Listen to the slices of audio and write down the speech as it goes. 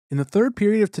In the third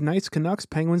period of tonight's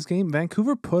Canucks-Penguins game,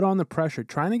 Vancouver put on the pressure,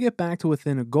 trying to get back to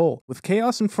within a goal. With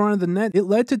chaos in front of the net, it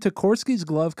led to Tokarski's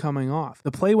glove coming off.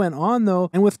 The play went on though,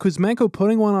 and with Kuzmenko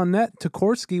putting one on net,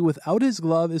 Tokarski, without his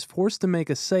glove, is forced to make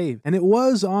a save. And it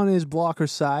was on his blocker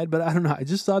side, but I don't know, I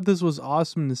just thought this was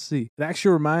awesome to see. It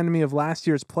actually reminded me of last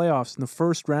year's playoffs in the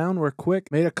first round, where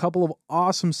Quick made a couple of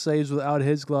awesome saves without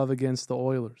his glove against the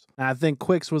Oilers. Now, I think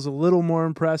Quick's was a little more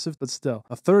impressive, but still,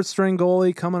 a third-string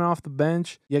goalie coming off the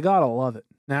bench, you gotta love it.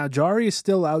 Now, Jari is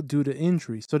still out due to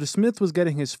injury, so DeSmith was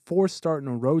getting his fourth start in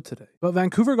a row today. But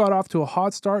Vancouver got off to a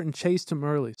hot start and chased him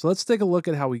early, so let's take a look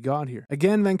at how we got here.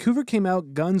 Again, Vancouver came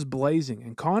out guns blazing,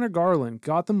 and Connor Garland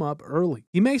got them up early.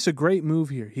 He makes a great move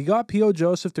here. He got P.O.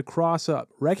 Joseph to cross up.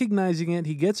 Recognizing it,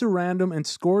 he gets around him and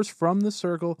scores from the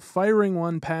circle, firing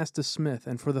one past DeSmith,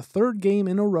 and for the third game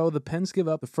in a row, the Pens give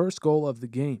up the first goal of the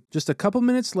game. Just a couple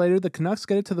minutes later, the Canucks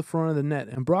get it to the front of the net,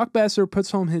 and Brock Besser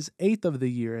puts home his 8th of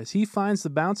the year as he finds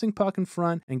the bouncing puck in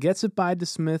front and gets it by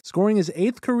DeSmith, scoring his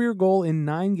 8th career goal in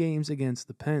 9 games against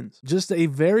the Pens. Just a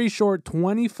very short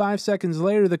 25 seconds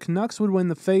later, the Canucks would win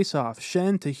the faceoff.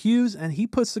 Schenn to Hughes, and he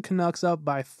puts the Canucks up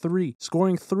by 3,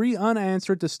 scoring 3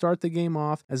 unanswered to start the game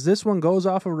off, as this one goes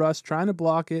off of Russ trying to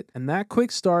block it, and that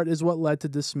quick start is what led to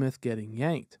DeSmith getting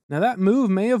yanked. Now, that move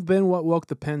may have been what woke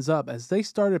the Pens up, as they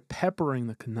started peppering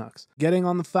the Canucks. Getting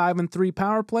on the 5-3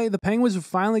 power play, the Penguins would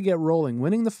finally get rolling,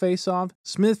 winning the faceoff.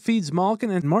 Smith feeds Malkin,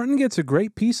 and Martin gets a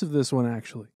great piece of this one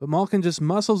actually. But Malkin just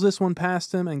muscles this one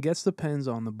past him and gets the Pens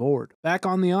on the board. Back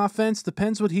on the offense, the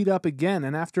Pens would heat up again,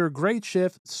 and after a great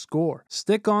shift, score.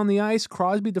 Stick on the ice,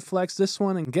 Crosby deflects this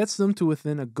one and gets them to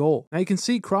within a goal. Now you can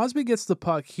see Crosby gets the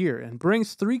puck here and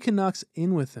brings 3 Canucks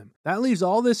in with him. That leaves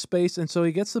all this space, and so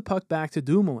he gets the puck back to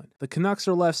Dumoulin. The Canucks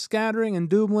are left scattering, and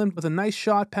Dumoulin, with a nice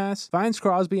shot pass, finds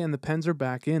Crosby, and the Pens are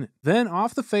back in it. Then,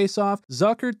 off the faceoff,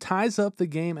 Zucker ties up the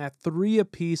game at 3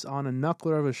 apiece on a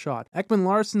knuckler of a shot.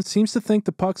 Ekman-Larsson seems to think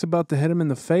the puck's about to hit him in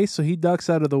the face, so he ducks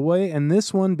out of the way, and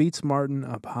this one beats Martin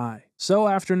up high. So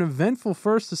after an eventful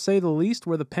first to say the least,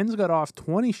 where the Pens got off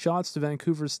 20 shots to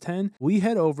Vancouver's 10, we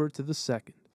head over to the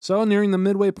second. So nearing the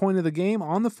midway point of the game,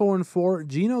 on the 4-4,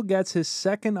 Gino gets his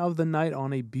 2nd of the night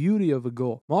on a beauty of a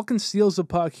goal. Malkin steals the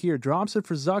puck here, drops it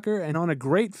for Zucker, and on a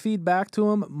great feed back to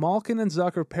him, Malkin and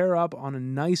Zucker pair up on a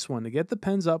nice one to get the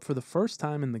Pens up for the first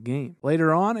time in the game.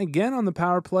 Later on, again on the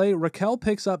power play, Raquel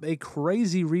picks up a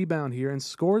crazy rebound here and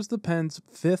scores the Pens'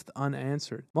 5th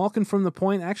unanswered. Malkin from the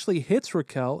point actually hits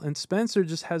Raquel, and Spencer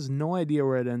just has no idea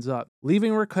where it ends up,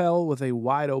 leaving Raquel with a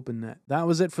wide open net. That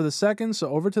was it for the second, so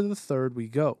over to the third we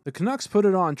go. The Canucks put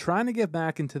it on, trying to get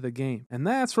back into the game, and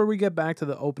that's where we get back to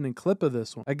the opening clip of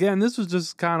this one. Again, this was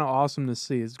just kind of awesome to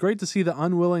see. It's great to see the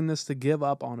unwillingness to give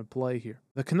up on a play here.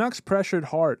 The Canucks pressured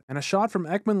hard, and a shot from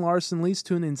Ekman-Larsson leads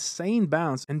to an insane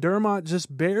bounce, and Dermott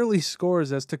just barely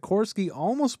scores as Tokarski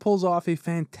almost pulls off a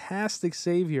fantastic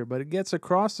save here, but it gets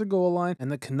across the goal line,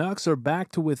 and the Canucks are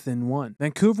back to within 1.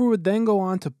 Vancouver would then go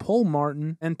on to pull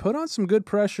Martin and put on some good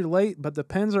pressure late, but the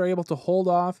Pens are able to hold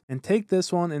off and take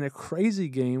this one in a crazy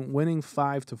game, winning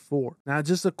 5-4. Now,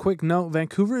 just a quick note,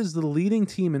 Vancouver is the leading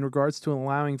team in regards to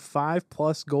allowing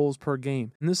 5+ goals per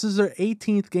game, and this is their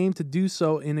 18th game to do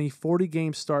so in a 40-game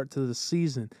start to the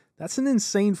season. That's an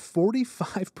insane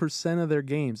 45% of their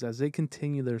games as they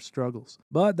continue their struggles.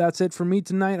 But that's it for me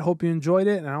tonight. Hope you enjoyed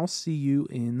it, and I'll see you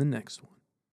in the next one.